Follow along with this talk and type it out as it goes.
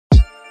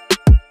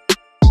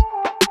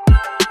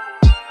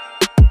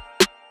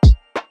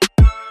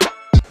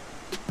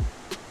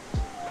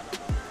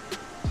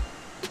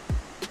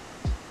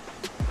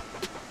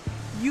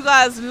You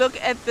guys, look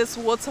at this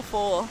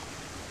waterfall.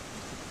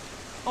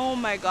 Oh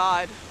my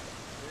god.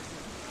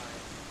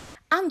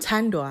 I'm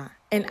Tandwa,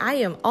 and I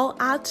am all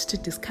out to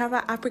discover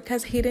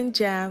Africa's hidden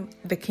gem,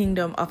 the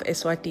Kingdom of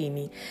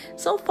Eswatini.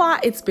 So far,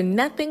 it's been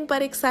nothing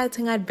but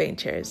exciting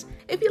adventures.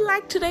 If you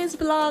liked today's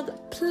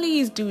vlog,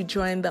 please do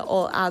join the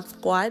All Out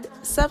Squad,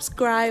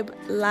 subscribe,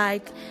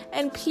 like,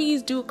 and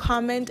please do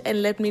comment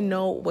and let me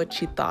know what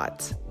you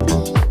thought.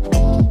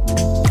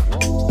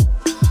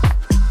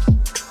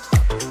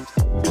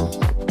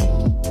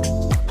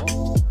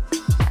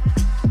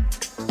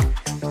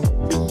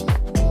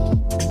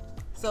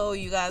 So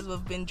you guys,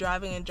 we've been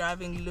driving and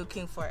driving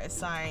looking for a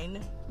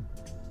sign,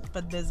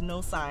 but there's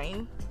no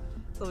sign.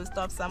 So we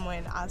stopped somewhere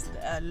and asked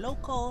a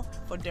local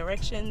for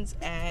directions,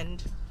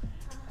 and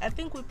I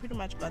think we pretty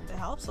much got the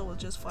help, so we'll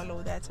just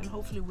follow that and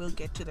hopefully we'll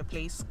get to the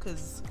place,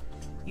 because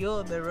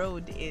the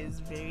road is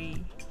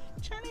very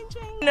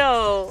challenging.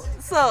 No,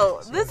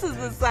 so this is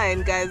the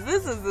sign, guys.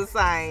 This is the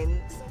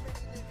sign.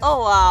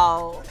 Oh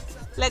wow,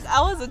 like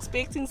I was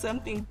expecting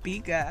something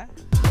bigger.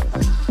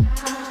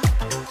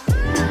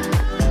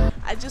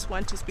 I just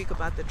want to speak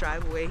about the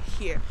driveway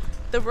here.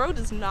 The road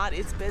is not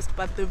its best,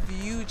 but the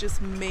view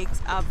just makes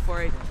up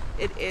for it.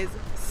 It is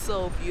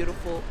so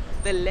beautiful.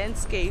 The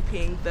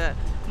landscaping, the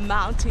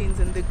mountains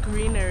and the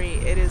greenery,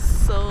 it is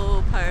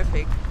so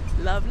perfect.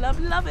 Love, love,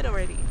 love it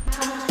already.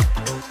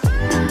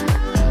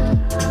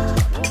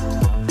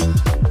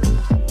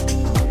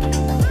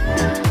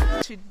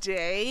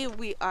 Today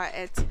we are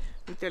at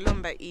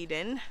Mdolomba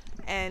Eden,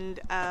 and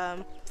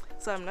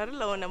so I'm not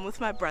alone. I'm with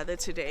my brother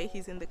today.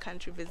 He's in the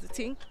country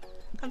visiting.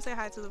 Come say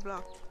hi to the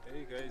vlog.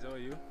 Hey guys, how are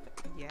you?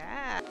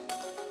 Yeah.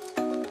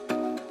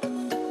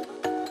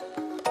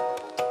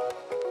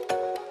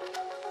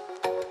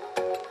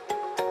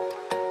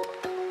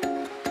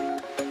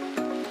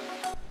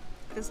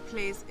 This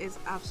place is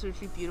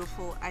absolutely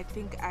beautiful. I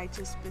think I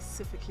just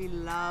specifically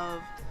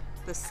love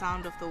the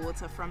sound of the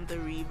water from the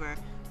river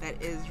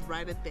that is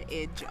right at the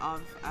edge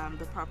of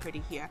the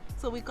property here.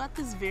 So we got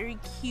this very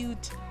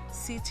cute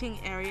seating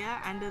area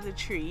under the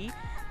tree,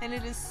 and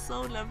it is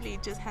so lovely.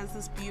 It just has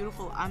this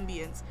beautiful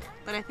ambience.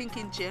 But I think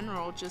in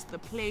general, just the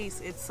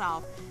place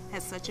itself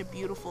has such a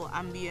beautiful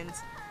ambience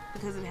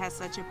because it has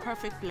such a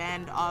perfect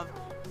blend of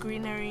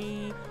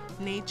greenery,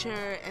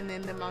 nature, and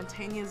then the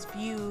mountainous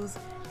views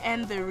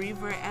and the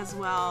river as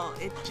well.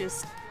 It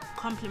just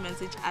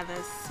complements each other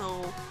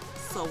so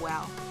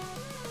well.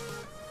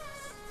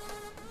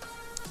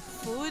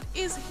 Food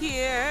is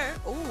here.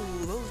 Oh,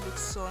 those look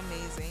so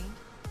amazing.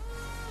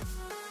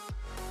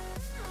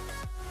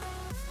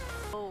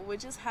 So we're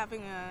just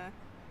having a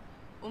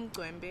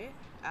umgwembe.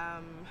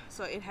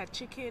 So it had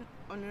chicken.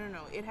 Oh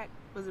no, it had,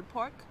 was it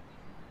pork?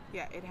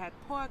 Yeah, it had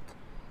pork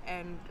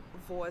and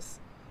vors,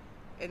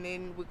 and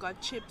then we got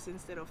chips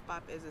instead of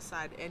pap as a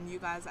side. And you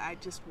guys, I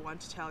just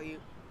want to tell you,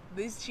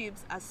 these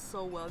chips are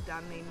so well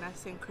done. They're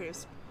nice and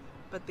crisp,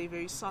 but they're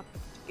very soft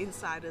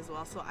inside as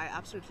well. So I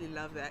absolutely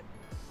love that.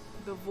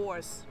 The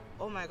vors,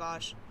 oh my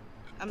gosh,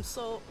 I'm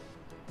so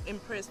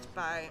impressed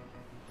by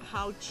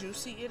how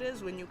juicy it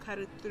is when you cut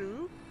it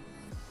through.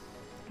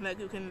 Like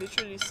you can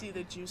literally see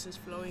the juices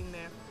flowing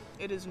there.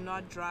 It is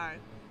not dry.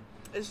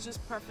 It's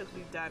just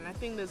perfectly done. I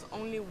think there's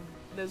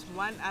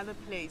one other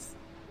place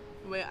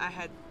where I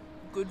had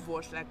good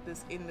vors like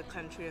this in the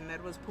country, and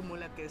that was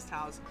Pumula Guest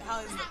House.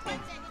 How is the place?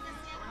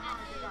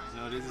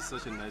 No, this is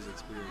such a nice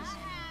experience.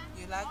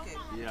 You like it?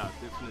 Yeah,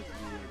 definitely.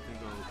 I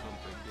think I will come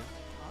back,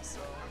 yeah?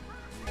 Awesome.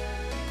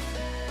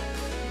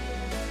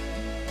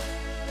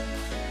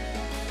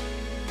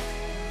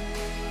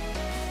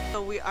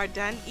 So we are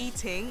done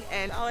eating,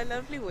 and our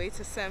lovely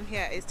waiter Sam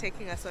here is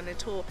taking us on a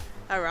tour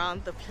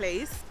around the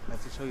place. I'd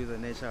like to show you the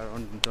nature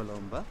around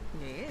Mdolomba.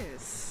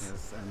 Yes.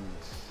 Yes, and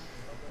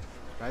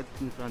right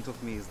in front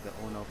of me is the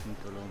owner of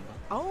Mdolomba.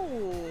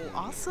 Oh, yes.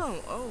 Awesome.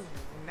 Oh,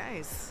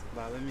 nice.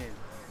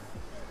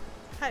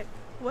 Hi.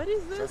 What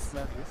is this? Just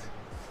smell this.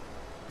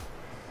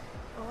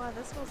 Oh wow,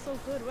 that smells so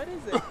good. What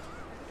is it?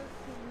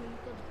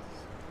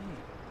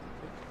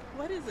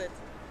 What is it?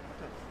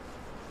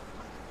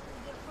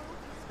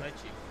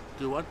 Spicy.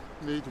 Do you want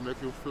me to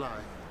make you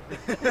fly?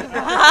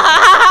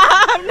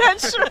 I'm not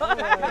sure.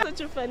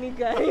 Such a funny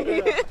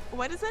guy.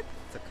 What is it?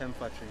 It's a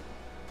camphor tree.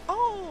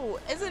 Oh,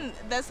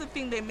 that's the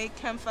thing they make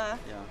camphor,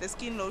 Yeah. the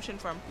skin lotion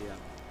from? Yeah.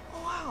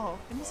 Oh wow,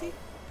 let me see.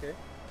 Okay.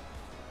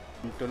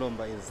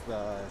 Mdolomba is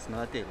the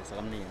Snatelo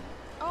Sakamni.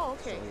 Oh,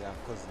 okay. So yeah,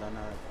 because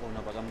Lana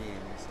owner Bagamni,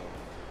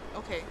 so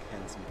Okay.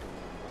 hence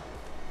Mdolomba.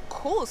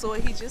 Cool. So what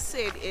he just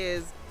said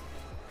is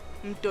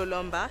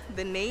Mdolomba,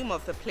 the name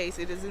of the place,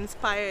 it is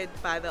inspired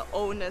by the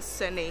owner's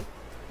surname.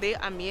 They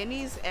are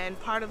Mienis, and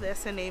part of their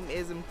surname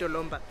is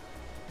Mdolomba.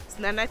 It's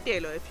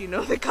Nanatelo, if you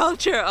know the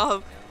culture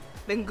of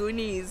the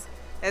Ngunis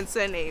and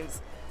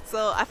surnames.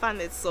 So I found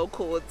it so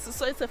cool.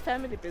 So it's a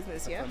family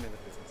business, yeah? Family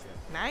business,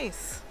 yeah.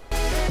 Nice.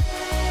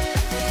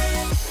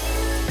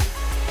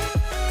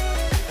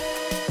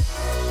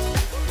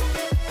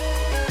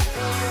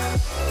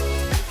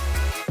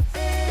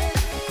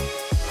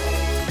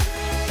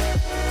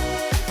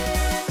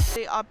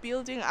 They are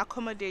building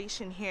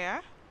accommodation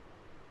here.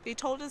 They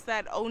told us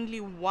that only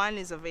one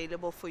is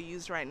available for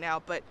use right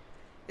now, but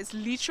it's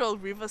literal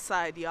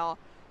riverside, y'all.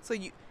 So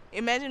you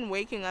imagine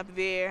waking up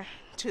there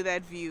to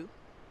that view.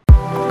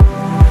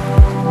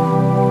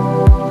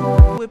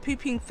 We're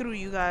peeping through,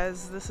 you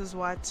guys. This is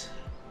what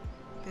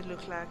they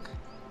look like.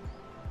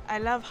 I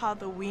love how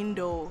the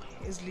window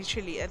is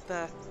literally at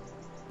the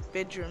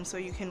bedroom, so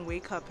you can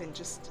wake up and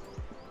just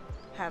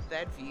have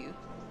that view.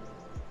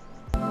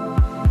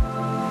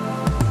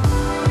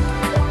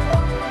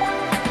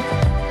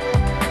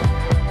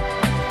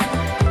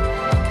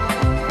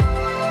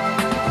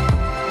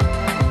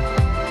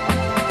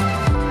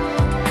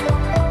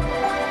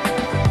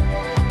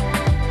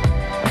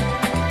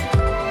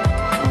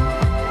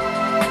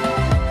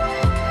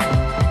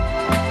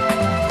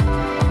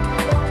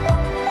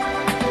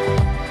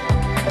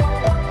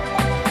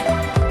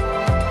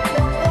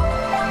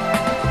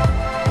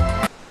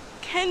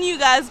 Can you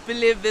guys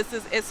believe this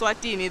is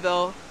Eswatini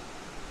though?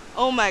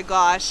 Oh my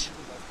gosh.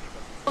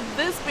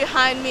 This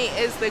behind me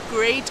is the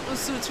great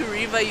Usuthu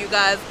River, you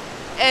guys,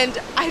 and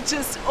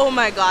oh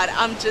my god,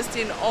 I'm just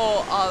in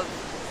awe of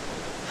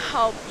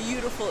how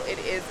beautiful it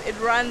is. It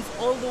runs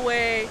all the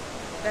way.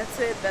 That's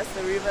it, that's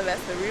the river,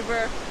 that's the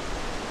river.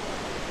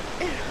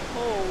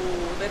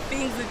 Oh, the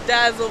things it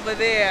does over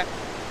there.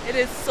 It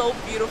is so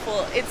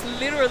beautiful. It's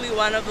literally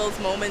one of those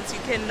moments you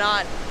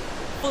cannot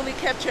fully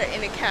capture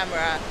in a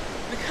camera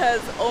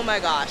because, oh my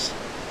gosh,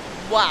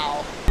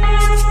 wow.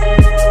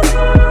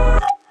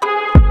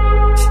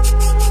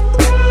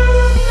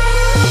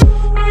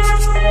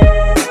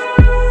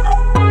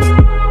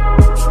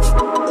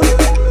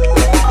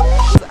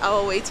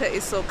 Our waiter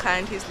is so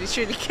kind. He's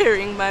literally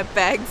carrying my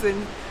bags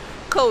and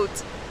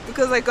coat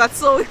because I got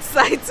so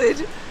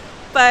excited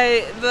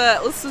by the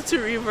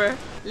Usuthu River.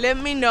 Let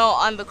me know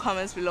on the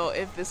comments below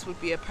if this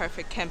would be a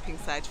perfect camping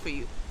site for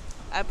you.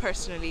 I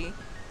personally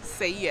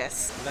say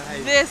yes.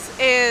 Nice. This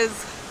is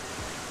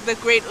the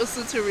great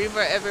Usuthu River,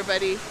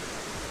 everybody.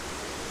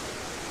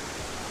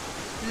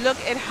 Look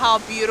at how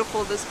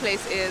beautiful this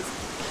place is.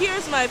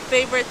 Here's my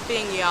favorite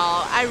thing,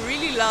 y'all. I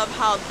really love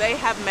how they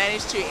have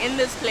managed to, in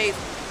this place,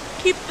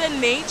 keep the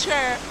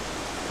nature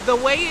the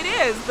way it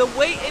is. The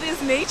way it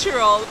is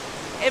natural.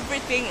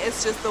 Everything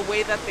is just the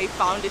way that they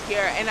found it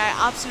here, and I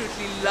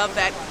absolutely love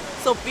that.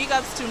 So big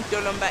ups to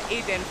Mdolomba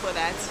Eden for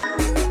that.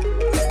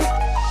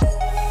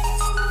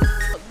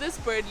 This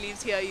bird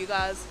lives here, you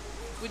guys.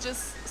 We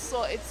just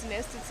saw its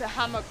nest. It's a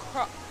hammer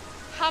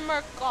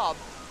cob.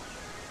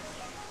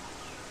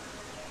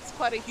 It's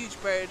quite a huge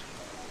bird,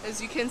 as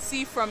you can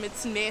see from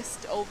its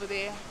nest over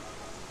there.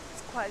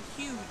 It's quite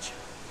huge.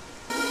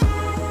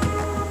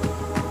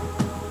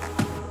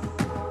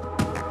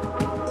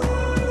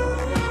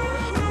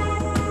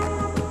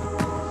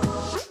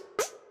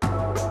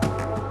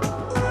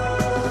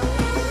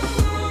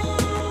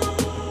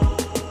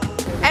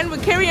 And we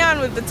carry on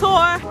with the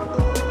tour.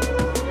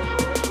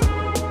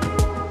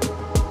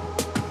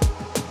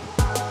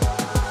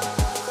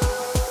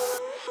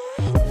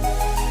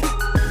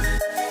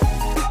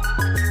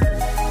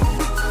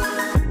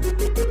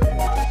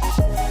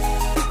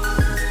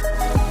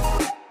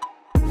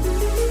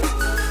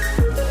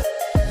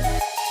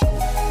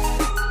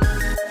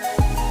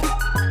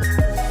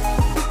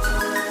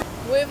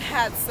 We've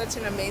had such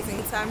an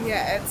amazing time here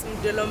at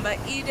Mdolomba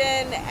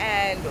Eden,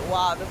 and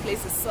wow, the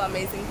place is so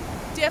amazing.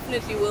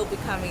 Definitely will be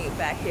coming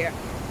back here.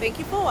 Thank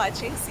you for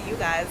watching. See you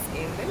guys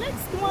in the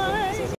next one.